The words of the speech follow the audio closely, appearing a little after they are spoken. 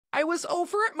I was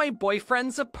over at my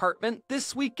boyfriend's apartment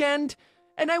this weekend,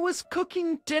 and I was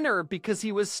cooking dinner because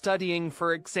he was studying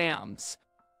for exams.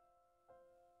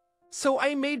 So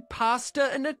I made pasta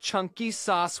and a chunky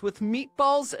sauce with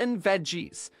meatballs and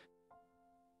veggies.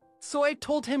 So I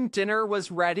told him dinner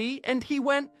was ready, and he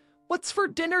went, "What's for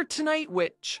dinner tonight,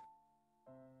 witch?"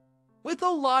 With a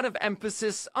lot of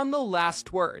emphasis on the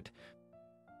last word.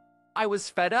 I was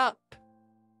fed up.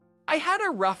 I had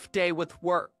a rough day with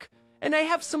work, and I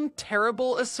have some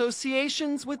terrible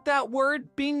associations with that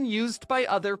word being used by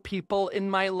other people in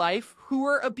my life who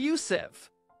were abusive.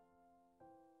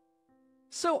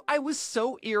 So I was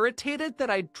so irritated that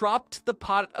I dropped the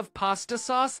pot of pasta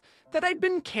sauce that I'd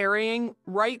been carrying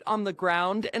right on the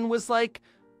ground and was like,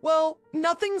 "Well,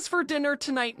 nothing's for dinner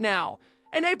tonight now,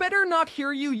 and I better not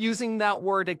hear you using that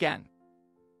word again.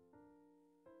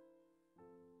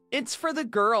 It's for the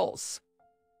girls."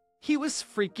 He was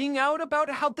freaking out about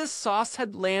how the sauce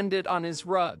had landed on his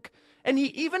rug, and he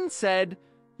even said,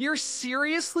 "You're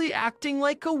seriously acting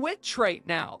like a witch right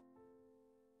now."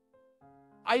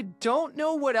 I don't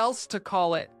know what else to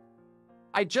call it.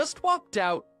 I just walked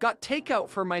out, got takeout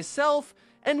for myself,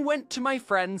 and went to my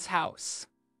friend's house.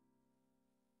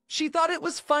 She thought it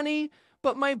was funny,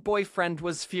 but my boyfriend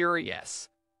was furious.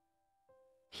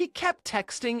 He kept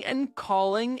texting and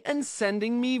calling and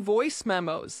sending me voice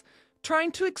memos,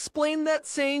 trying to explain that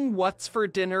saying "What's for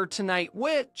dinner tonight,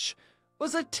 witch?"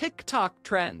 was a TikTok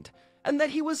trend, and that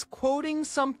he was quoting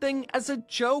something as a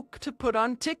joke to put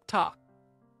on TikTok.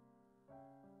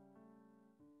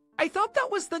 I thought that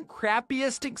was the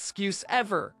crappiest excuse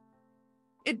ever.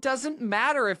 It doesn't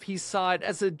matter if he saw it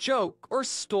as a joke or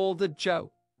stole the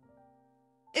joke.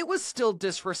 It was still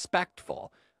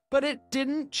disrespectful, but it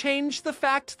didn't change the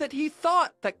fact that he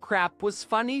thought that crap was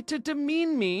funny to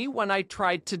demean me when I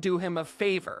tried to do him a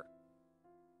favor.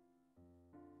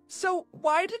 So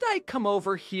why did I come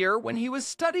over here when he was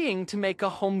studying to make a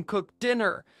home-cooked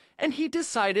dinner, and he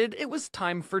decided it was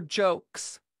time for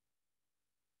jokes?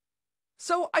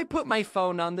 So I put my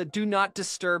phone on the do not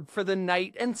disturb for the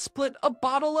night and split a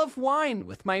bottle of wine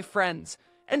with my friends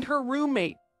and her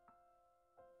roommate.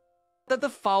 The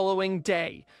following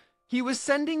day, he was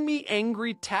sending me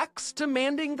angry texts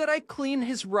demanding that I clean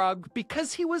his rug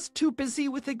because he was too busy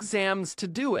with exams to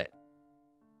do it.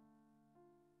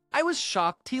 I was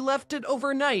shocked he left it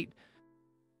overnight.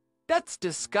 That's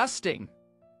disgusting.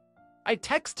 I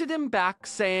texted him back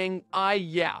saying,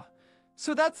 yeah.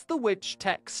 So that's the witch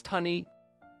text, honey.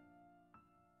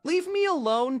 Leave me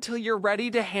alone till you're ready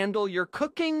to handle your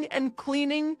cooking and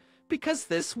cleaning, because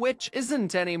this witch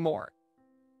isn't anymore.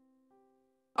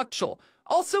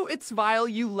 Also, it's vile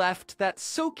you left that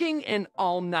soaking in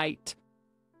all night.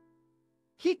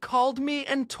 He called me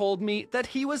and told me that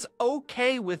he was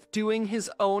okay with doing his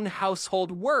own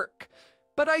household work,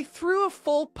 but I threw a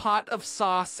full pot of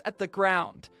sauce at the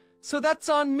ground, so that's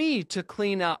on me to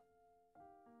clean up.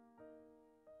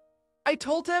 I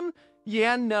told him,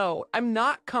 "Yeah, no, I'm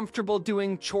not comfortable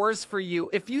doing chores for you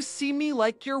if you see me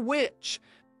like your witch."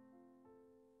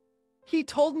 He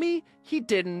told me he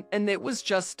didn't and it was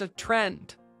just a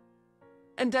trend.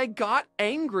 And I got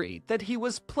angry that he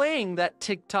was playing that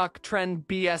TikTok trend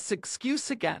BS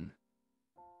excuse again.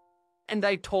 And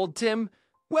I told him,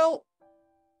 "Well,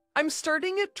 I'm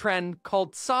starting a trend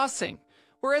called saucing,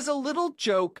 where as a little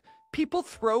joke, people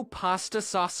throw pasta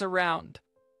sauce around.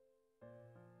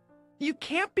 You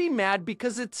can't be mad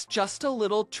because it's just a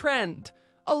little trend,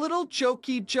 a little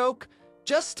jokey joke,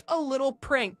 just a little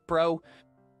prank, bro."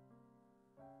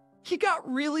 He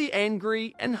got really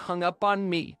angry and hung up on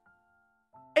me.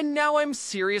 And now I'm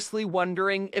seriously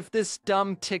wondering if this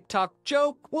dumb TikTok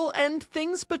joke will end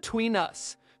things between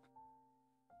us.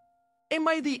 Am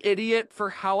I the idiot for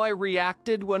how I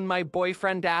reacted when my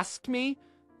boyfriend asked me,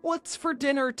 "What's for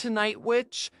dinner tonight,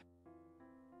 witch?"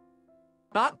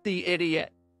 Not the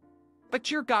idiot.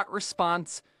 But your gut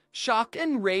response, shock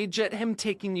and rage at him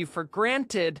taking you for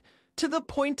granted, to the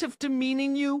point of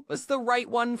demeaning you, was the right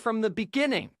one from the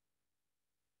beginning.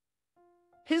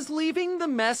 His leaving the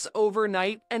mess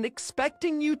overnight and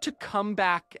expecting you to come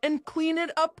back and clean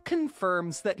it up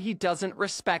confirms that he doesn't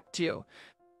respect you.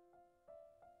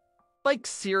 Like,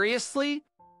 seriously?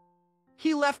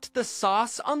 He left the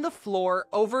sauce on the floor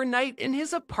overnight in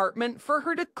his apartment for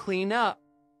her to clean up.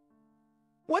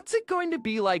 What's it going to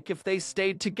be like if they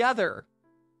stayed together?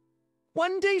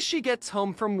 One day she gets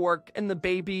home from work and the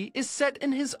baby is set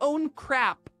in his own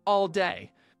crap all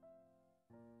day.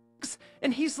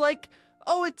 And he's like,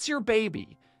 "Oh, it's your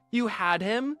baby. You had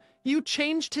him, you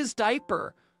changed his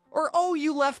diaper, or oh,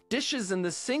 you left dishes in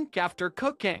the sink after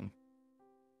cooking."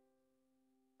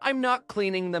 I'm not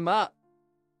cleaning them up.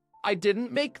 I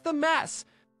didn't make the mess.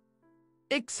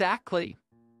 Exactly.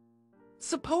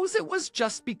 Suppose it was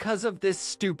just because of this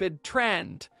stupid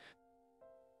trend.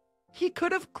 He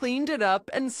could have cleaned it up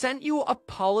and sent you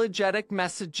apologetic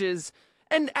messages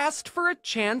and asked for a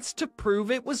chance to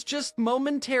prove it was just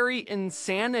momentary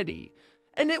insanity,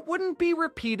 and it wouldn't be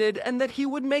repeated and that he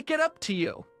would make it up to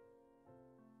you.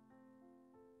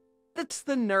 That's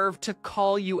the nerve to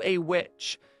call you a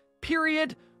witch,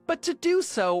 period, but to do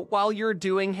so while you're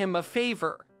doing him a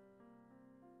favor.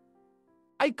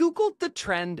 I googled the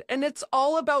trend, and it's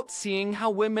all about seeing how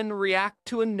women react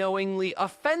to a knowingly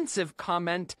offensive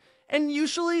comment, and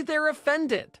usually they're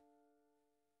offended.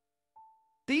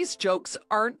 These jokes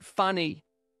aren't funny.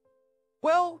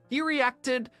 Well, he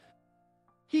reacted.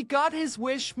 He got his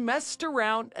wish, messed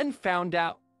around, and found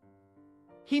out.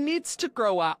 He needs to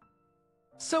grow up.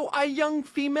 So I, young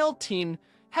female teen,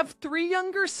 have 3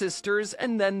 younger sisters,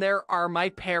 and then there are my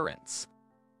parents.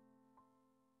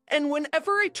 And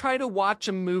whenever I try to watch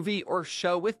a movie or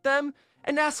show with them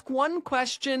and ask one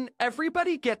question,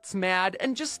 everybody gets mad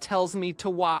and just tells me to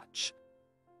watch.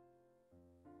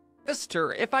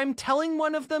 Sister, if I'm telling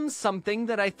one of them something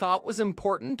that I thought was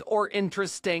important or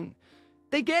interesting,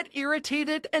 they get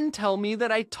irritated and tell me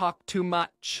that I talk too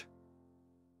much.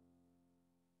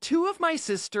 2 of my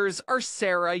sisters are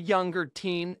Sarah, younger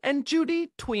teen, and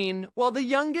Judy, tween, while the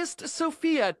youngest,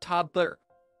 Sophia, toddler.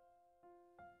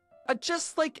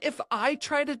 Just like if I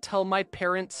try to tell my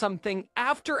parents something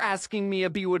after asking me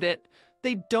about it,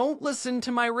 they don't listen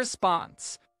to my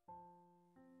response.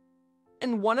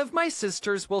 And one of my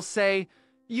sisters will say,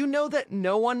 "You know that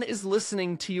no one is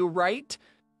listening to you, right?"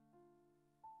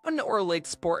 Or like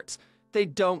sports, they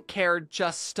don't care,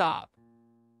 just stop.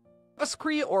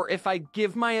 Or if I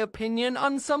give my opinion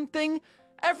on something,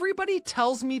 everybody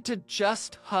tells me to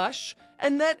just hush,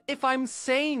 and that if I'm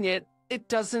saying it, it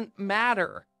doesn't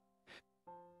matter.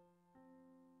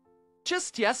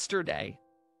 Just yesterday,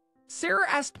 Sarah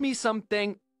asked me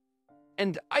something,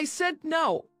 and I said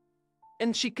no,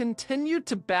 and she continued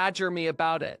to badger me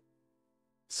about it.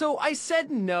 So I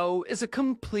said no is a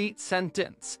complete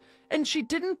sentence, and she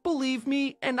didn't believe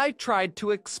me, and I tried to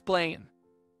explain.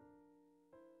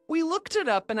 We looked it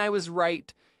up and I was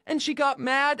right, and she got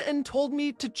mad and told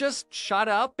me to just shut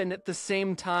up, and at the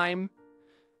same time,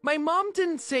 my mom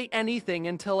didn't say anything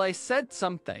until I said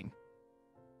something.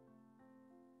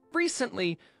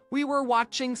 Recently, we were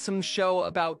watching some show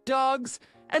about dogs,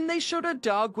 and they showed a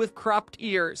dog with cropped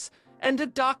ears and a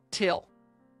docktail.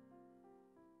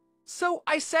 So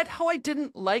I said how I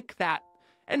didn't like that,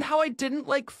 and how I didn't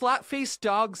like flat-faced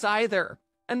dogs either,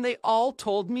 and they all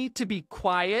told me to be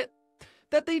quiet,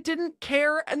 that they didn't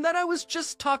care, and that I was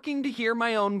just talking to hear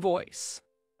my own voice.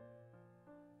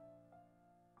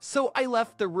 So I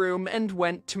left the room and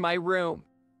went to my room.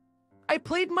 I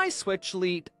played my Switch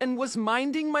Lite and was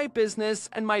minding my business,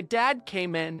 and my dad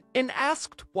came in and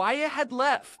asked why I had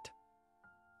left.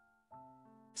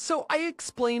 So I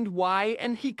explained why,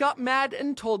 and he got mad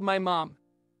and told my mom,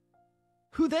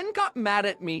 who then got mad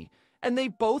at me, and they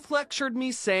both lectured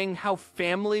me saying how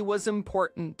family was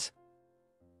important.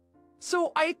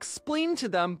 So I explained to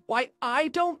them why I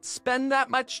don't spend that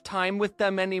much time with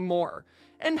them anymore,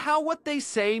 and how what they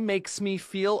say makes me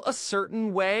feel a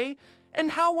certain way,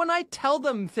 and how when I tell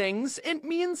them things, it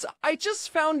means I just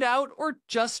found out or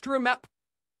just remember.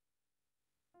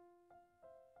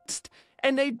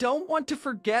 And I don't want to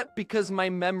forget because my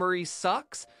memory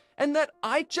sucks, and that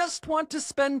I just want to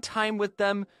spend time with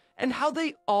them, and how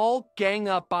they all gang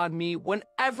up on me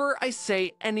whenever I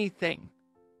say anything.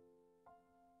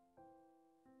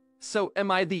 So am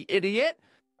I the idiot?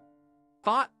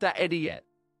 Not the idiot.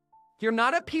 You're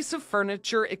not a piece of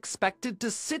furniture expected to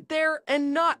sit there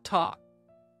and not talk.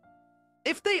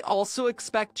 If they also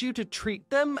expect you to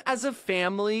treat them as a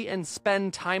family and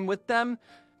spend time with them,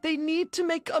 they need to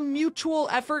make a mutual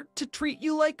effort to treat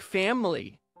you like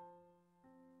family.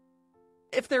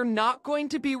 If they're not going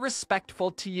to be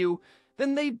respectful to you,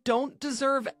 then they don't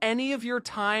deserve any of your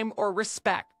time or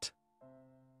respect.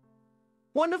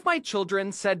 One of my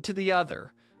children said to the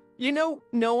other, "You know,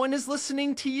 no one is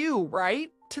listening to you,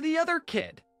 right?" to the other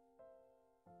kid.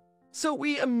 So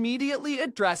we immediately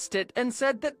addressed it and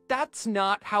said that that's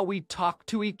not how we talk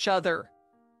to each other.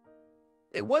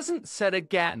 It wasn't said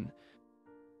again.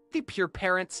 Your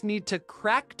parents need to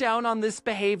crack down on this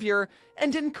behavior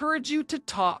and encourage you to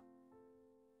talk.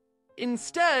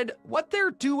 Instead, what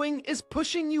they're doing is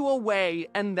pushing you away,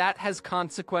 and that has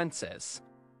consequences.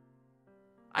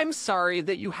 I'm sorry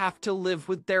that you have to live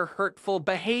with their hurtful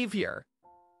behavior.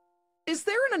 Is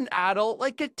there an adult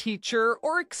like a teacher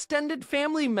or extended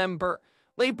family member,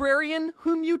 librarian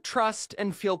whom you trust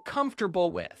and feel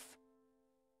comfortable with?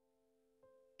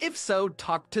 If so,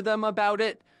 talk to them about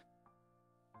it.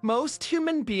 Most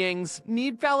human beings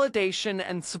need validation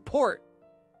and support.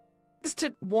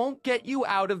 It won't get you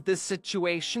out of this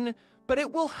situation, but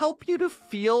it will help you to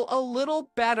feel a little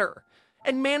better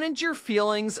and manage your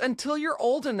feelings until you're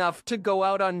old enough to go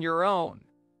out on your own.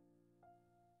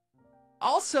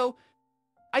 Also,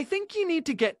 I think you need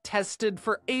to get tested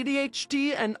for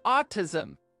ADHD and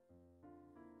autism.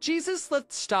 Jesus,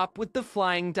 let's stop with the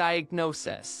flying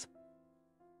diagnosis.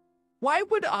 Why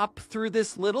would Op, through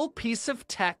this little piece of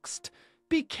text,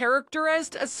 be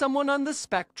characterized as someone on the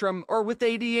spectrum or with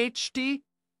ADHD?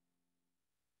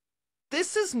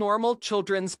 This is normal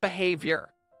children's behavior.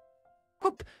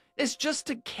 Op is just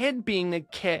a kid being a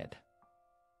kid.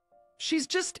 She's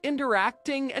just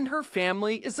interacting and her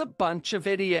family is a bunch of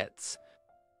idiots.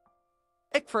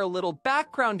 For a little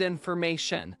background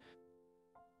information,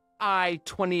 I,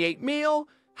 28 male,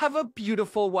 have a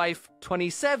beautiful wife,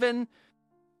 27.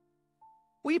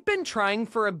 We've been trying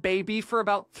for a baby for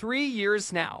about 3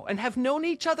 years now and have known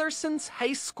each other since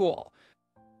high school.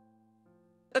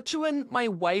 When my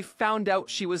wife found out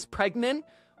she was pregnant,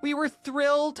 we were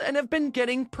thrilled and have been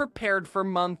getting prepared for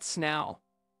months now.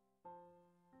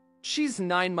 She's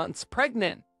 9 months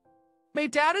pregnant. My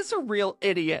dad is a real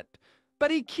idiot,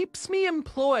 but he keeps me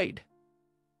employed.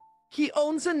 He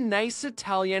owns a nice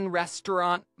Italian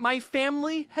restaurant my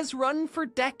family has run for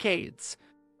decades.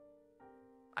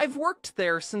 I've worked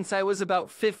there since I was about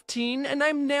 15 and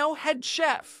I'm now head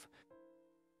chef.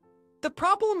 The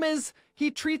problem is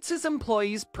he treats his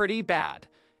employees pretty bad,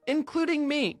 including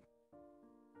me.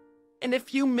 And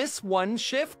if you miss one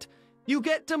shift, you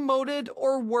get demoted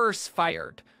or worse,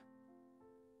 fired.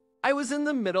 I was in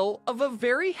the middle of a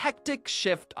very hectic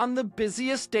shift on the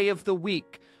busiest day of the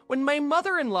week when my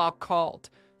mother-in-law called,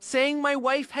 saying my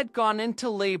wife had gone into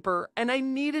labor and I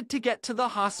needed to get to the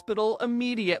hospital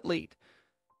immediately.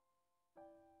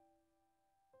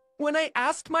 When I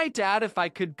asked my dad if I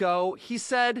could go, he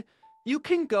said, "You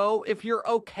can go if you're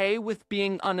okay with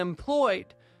being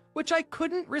unemployed," which I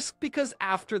couldn't risk because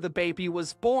after the baby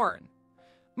was born,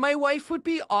 my wife would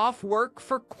be off work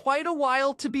for quite a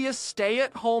while to be a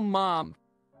stay-at-home mom.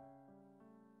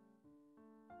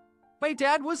 My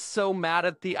dad was so mad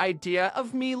at the idea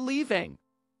of me leaving.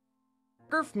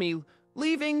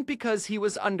 Because he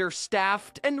was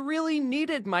understaffed and really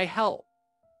needed my help.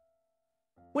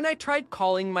 When I tried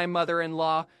calling my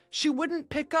mother-in-law, she wouldn't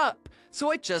pick up,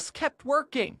 so I just kept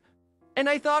working, and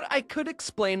I thought I could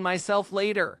explain myself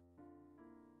later.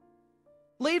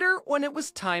 Later, when it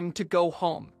was time to go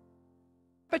home,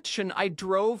 I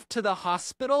drove to the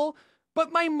hospital,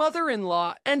 but my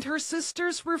mother-in-law and her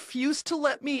sisters refused to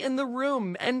let me in the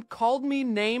room and called me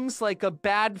names like a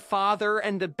bad father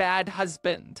and a bad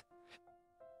husband.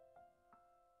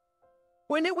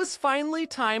 When it was finally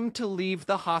time to leave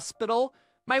the hospital,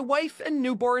 my wife and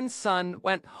newborn son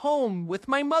went home with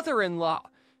my mother-in-law,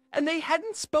 and they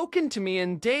hadn't spoken to me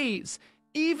in days,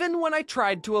 even when I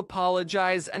tried to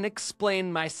apologize and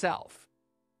explain myself.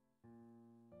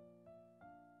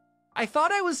 I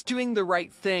thought I was doing the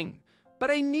right thing,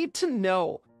 but I need to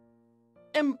know.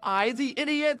 Am I the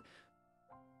idiot?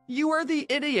 You are the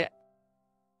idiot.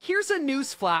 Here's a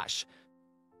newsflash.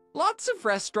 Lots of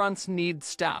restaurants need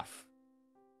staff.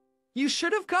 You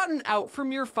should have gotten out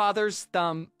from your father's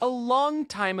thumb a long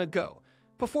time ago,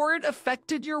 before it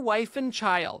affected your wife and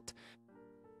child.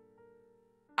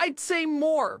 I'd say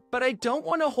more, but I don't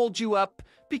want to hold you up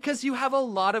because you have a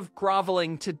lot of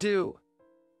groveling to do.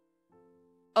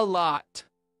 A lot.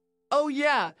 Oh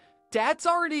yeah, Dad's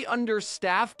already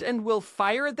understaffed and will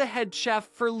fire the head chef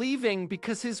for leaving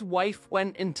because his wife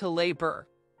went into labor.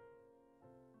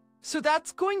 So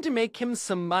that's going to make him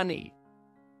some money.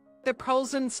 The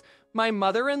presence, my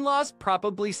mother-in-law's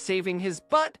probably saving his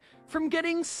butt from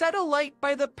getting set alight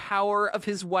by the power of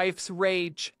his wife's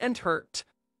rage and hurt.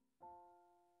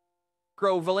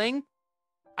 Groveling?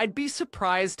 I'd be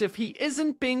surprised if he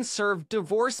isn't being served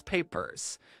divorce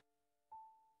papers.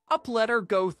 Let her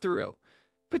go through,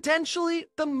 potentially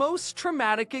the most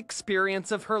traumatic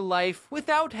experience of her life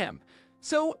without him,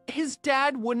 so his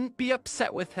dad wouldn't be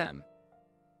upset with him.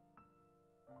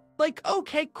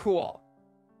 Okay, cool.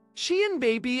 She and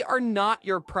baby are not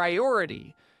your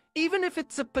priority, even if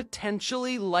it's a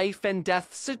potentially life and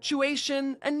death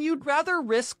situation and you'd rather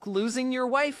risk losing your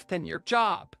wife than your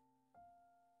job.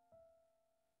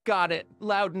 Got it,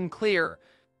 loud and clear.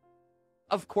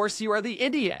 Of course you are the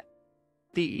idiot.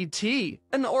 The ET,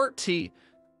 an ORT.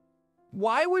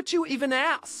 Why would you even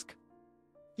ask?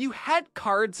 You had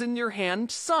cards in your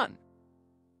hand, son.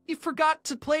 You forgot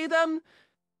to play them?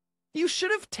 You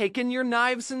should have taken your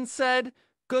knives and said,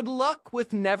 Good luck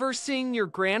with never seeing your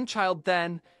grandchild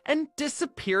then, and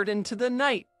disappeared into the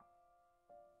night.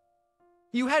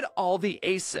 You had all the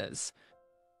aces.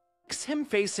 Him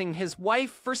facing his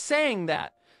wife for saying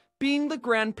that. Being the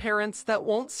grandparents that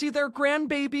won't see their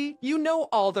grandbaby, you know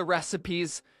all the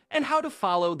recipes and how to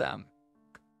follow them.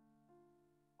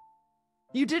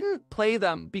 You didn't play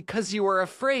them because you were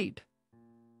afraid.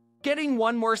 Getting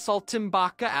one more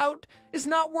saltimbocca out is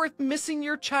not worth missing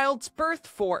your child's birth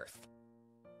fourth.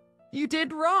 You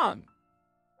did wrong.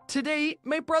 Today,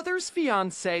 my brother's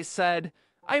fiancé said,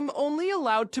 I'm only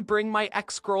allowed to bring my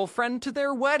ex-girlfriend to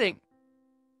their wedding.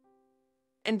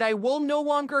 And I will no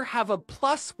longer have a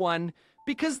 +1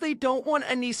 because they don't want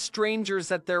any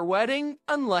strangers at their wedding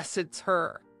unless it's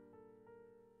her.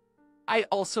 I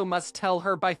also must tell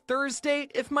her by Thursday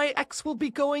if my ex will be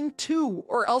going too,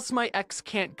 or else my ex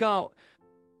can't go.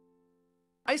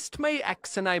 My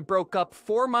ex and I broke up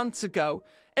 4 months ago,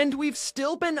 and we've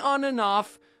still been on and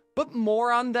off, but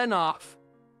more on than off.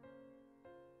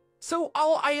 So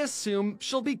I assume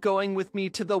she'll be going with me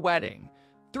to the wedding.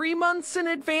 3 months in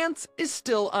advance is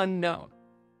still unknown.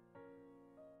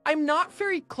 I'm not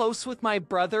very close with my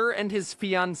brother and his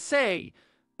fiancée,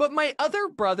 but my other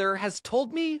brother has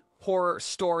told me horror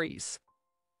stories.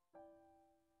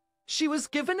 She was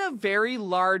given a very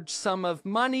large sum of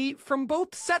money from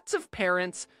both sets of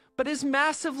parents, but is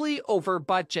massively over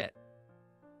budget.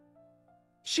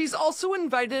 She's also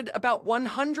invited about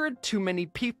 100 too many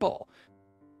people.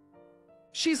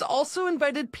 She's also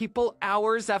invited people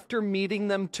hours after meeting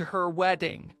them to her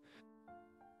wedding.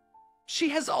 She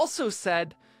has also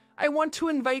said, I want to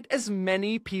invite as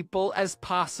many people as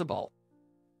possible.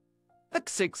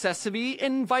 Successively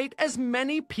invite as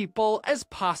many people as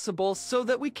possible so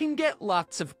that we can get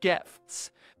lots of gifts.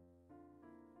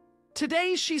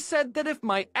 Today she said that if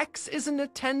my ex isn't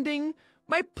attending,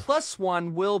 my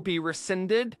 +1 will be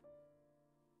rescinded.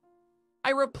 I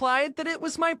replied that it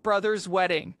was my brother's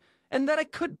wedding, and that I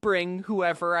could bring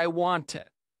whoever I wanted.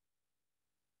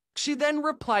 She then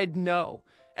replied no,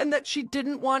 and that she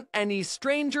didn't want any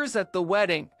strangers at the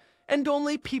wedding, and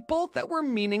only people that were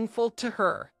meaningful to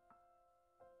her.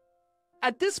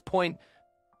 At this point,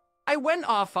 I went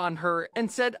off on her and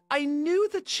said I knew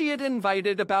that she had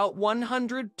invited about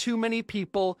 100 too many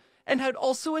people and had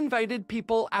also invited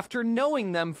people after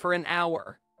knowing them for an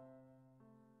hour.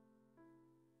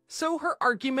 So her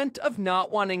argument of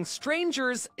not wanting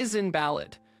strangers is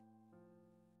invalid.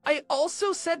 I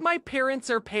also said my parents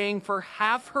are paying for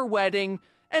half her wedding,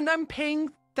 and I'm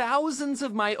paying thousands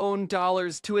of my own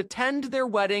dollars to attend their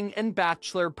wedding and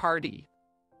bachelor party.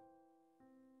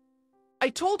 I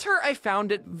told her I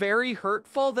found it very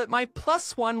hurtful that my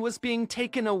 +1 was being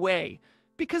taken away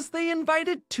because they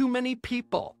invited too many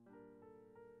people.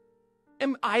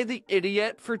 Am I the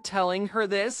idiot for telling her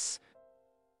this?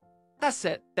 That's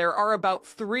it. There are about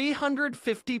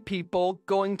 350 people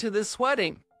going to this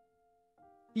wedding.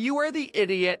 You are the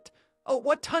idiot. Oh,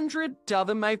 what 100 of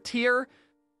them I've here?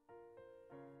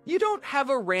 You don't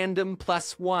have a random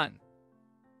 +1.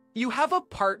 You have a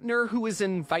partner who is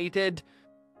invited.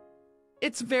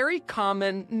 It's very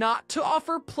common not to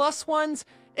offer +1s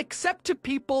except to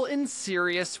people in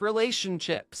serious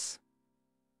relationships.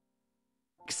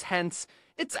 Hence,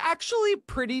 it's actually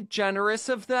pretty generous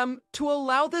of them to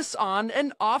allow this on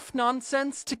and off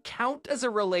nonsense to count as a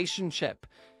relationship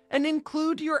and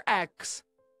include your ex.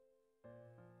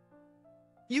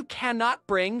 You cannot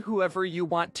bring whoever you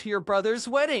want to your brother's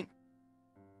wedding.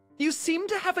 You seem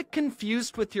to have it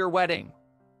confused with your wedding.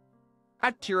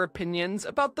 Your opinions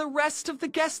about the rest of the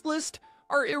guest list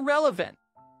are irrelevant.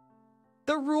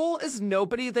 The rule is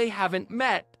nobody they haven't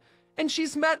met, and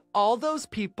she's met all those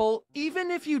people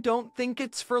even if you don't think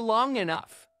it's for long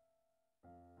enough.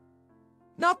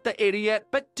 Not the idiot,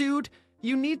 but dude,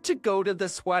 you need to go to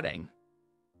this wedding.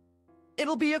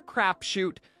 It'll be a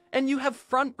crapshoot, and you have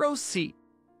front row seat.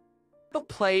 We'll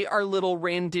play our little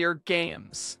reindeer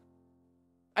games.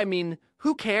 I mean,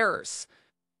 who cares?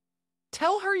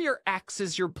 Tell her your ex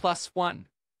is your +1.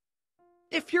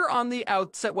 If you're on the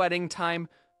outs at wedding time,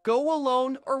 go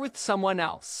alone or with someone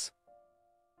else.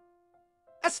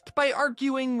 By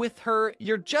arguing with her,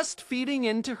 you're just feeding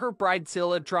into her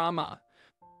bridezilla drama.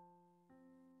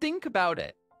 Think about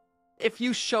it. If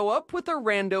you show up with a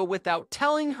rando without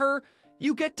telling her,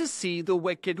 you get to see the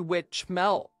Wicked Witch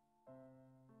melt.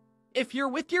 If you're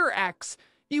with your ex,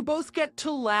 you both get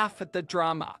to laugh at the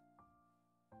drama.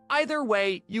 Either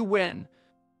way, you win.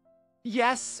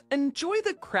 Yes, enjoy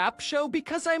the crap show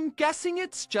because I'm guessing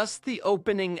it's just the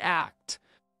opening act.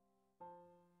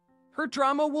 Her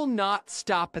drama will not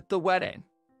stop at the wedding.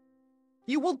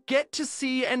 You will get to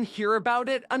see and hear about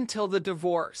it until the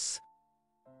divorce.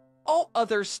 All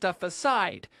other stuff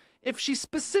aside, if she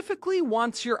specifically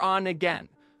wants your on again,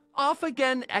 off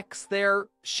again X there,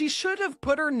 she should have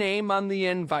put her name on the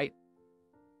invite.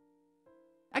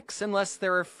 X unless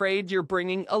they're afraid you're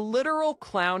bringing a literal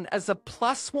clown as a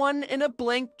 +1 in a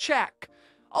blank check.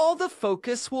 All the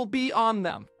focus will be on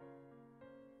them.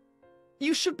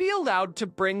 You should be allowed to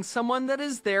bring someone that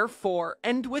is there for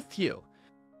and with you.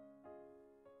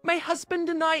 My husband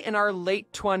and I in our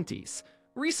late 20s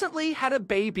recently had a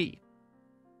baby.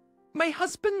 My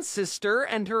husband's sister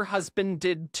and her husband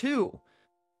did too.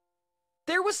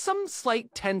 There was some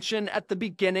slight tension at the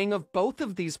beginning of both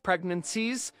of these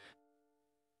pregnancies.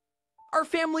 Our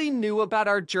family knew about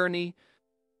our journey.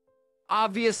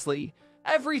 Obviously,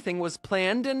 everything was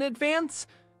planned in advance,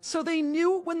 so they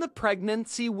knew when the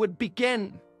pregnancy would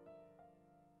begin.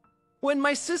 When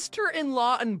my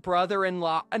sister-in-law and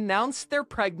brother-in-law announced their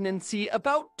pregnancy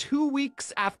about 2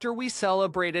 weeks after we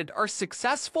celebrated our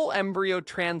successful embryo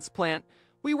transplant,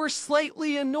 we were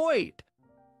slightly annoyed.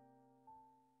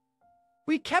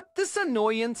 We kept this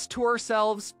annoyance to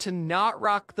ourselves to not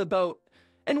rock the boat,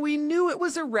 and we knew it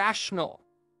was irrational.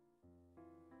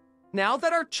 Now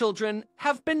that our children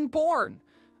have been born,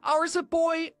 ours a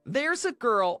boy, theirs a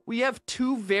girl, we have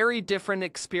 2 very different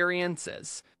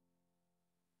experiences.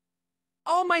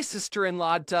 All my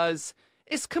sister-in-law does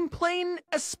is complain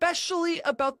especially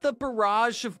about the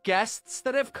barrage of guests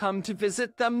that have come to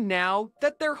visit them now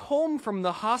that they're home from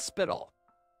the hospital.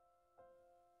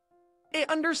 I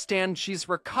understand she's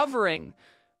recovering,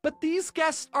 but these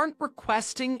guests aren't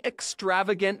requesting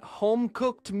extravagant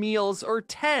home-cooked meals or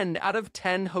 10 out of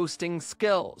 10 hosting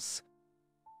skills.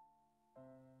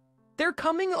 They're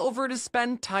coming over to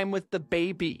spend time with the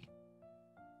baby.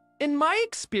 In my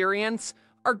experience,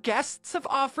 our guests have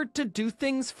offered to do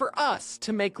things for us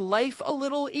to make life a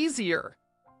little easier.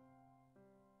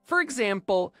 For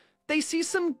example, they see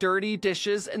some dirty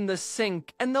dishes in the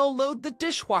sink and they'll load the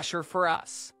dishwasher for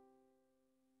us.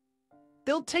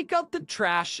 They'll take out the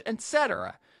trash,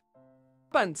 etc.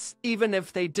 But even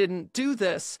if they didn't do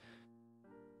this,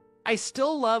 I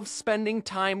still love spending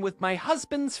time with my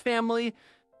husband's family.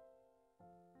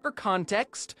 For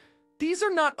context, these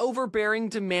are not overbearing,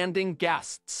 demanding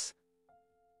guests.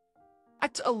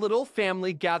 At a little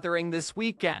family gathering this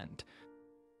weekend,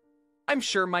 I'm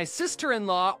sure my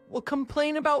sister-in-law will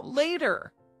complain about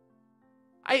later.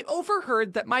 I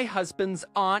overheard that my husband's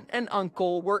aunt and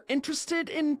uncle were interested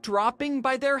in dropping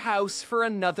by their house for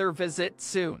another visit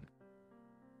soon.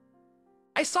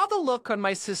 I saw the look on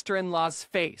my sister-in-law's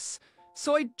face,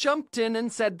 so I jumped in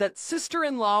and said that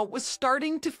sister-in-law was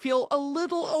starting to feel a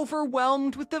little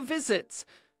overwhelmed with the visits,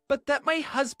 but that my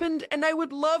husband and I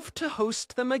would love to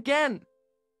host them again.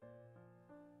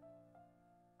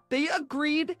 They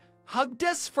agreed, hugged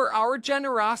us for our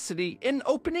generosity in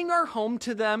opening our home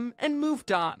to them, and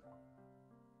moved on.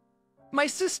 My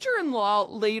sister-in-law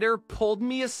later pulled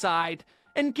me aside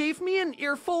and gave me an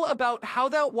earful about how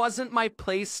that wasn't my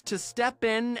place to step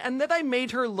in and that I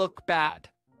made her look bad.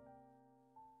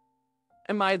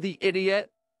 Am I the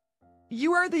idiot?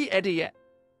 You are the idiot.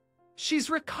 She's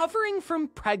recovering from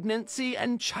pregnancy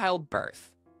and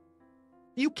childbirth.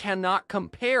 You cannot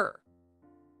compare.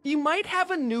 You might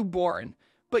have a newborn,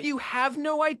 but you have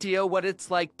no idea what it's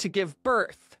like to give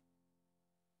birth.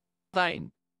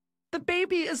 Fine. The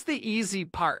baby is the easy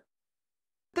part.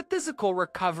 The physical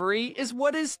recovery is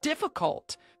what is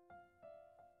difficult.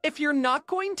 If you're not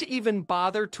going to even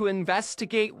bother to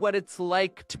investigate what it's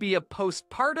like to be a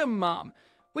postpartum mom,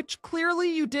 which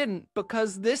clearly you didn't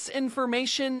because this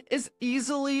information is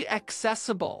easily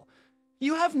accessible,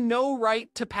 you have no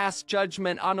right to pass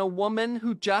judgment on a woman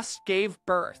who just gave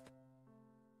birth.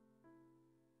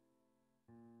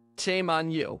 Shame on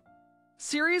you.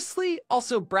 Seriously,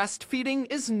 also breastfeeding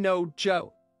is no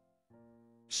joke.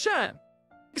 Sure,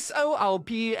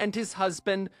 XOLB and his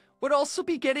husband would also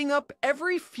be getting up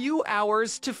every few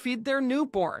hours to feed their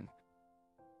newborn.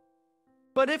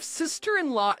 But if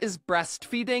sister-in-law is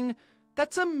breastfeeding,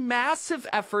 that's a massive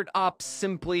effort Ops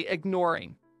simply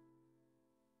ignoring.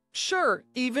 Sure,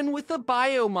 even with a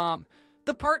biomom,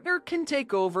 the partner can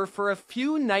take over for a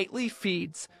few nightly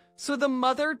feeds, so the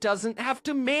mother doesn't have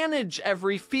to manage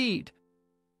every feed.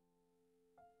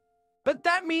 But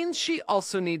that means she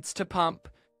also needs to pump.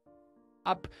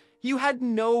 You had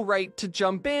no right to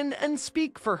jump in and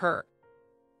speak for her.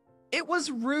 It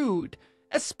was rude,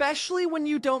 especially when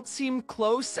you don't seem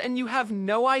close and you have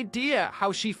no idea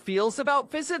how she feels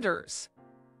about visitors.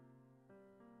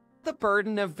 The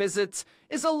burden of visits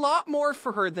is a lot more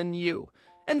for her than you,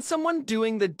 and someone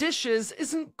doing the dishes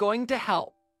isn't going to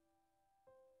help.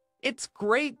 It's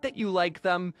great that you like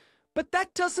them, but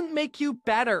that doesn't make you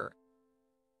better.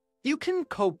 you can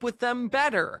cope with them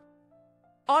better.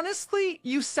 Honestly,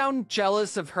 you sound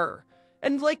jealous of her,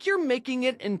 and like you're making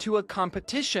it into a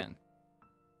competition.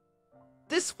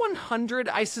 This 100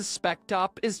 I suspect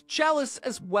op is jealous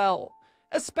as well,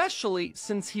 especially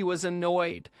since he was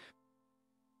annoyed.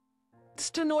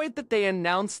 Just annoyed that they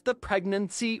announced the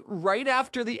pregnancy right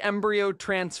after the embryo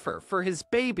transfer for his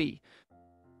baby.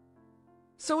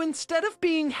 So instead of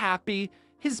being happy,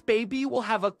 his baby will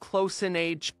have a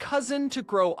close-in-age cousin to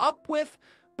grow up with,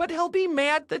 but he'll be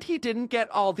mad that he didn't get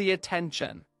all the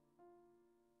attention.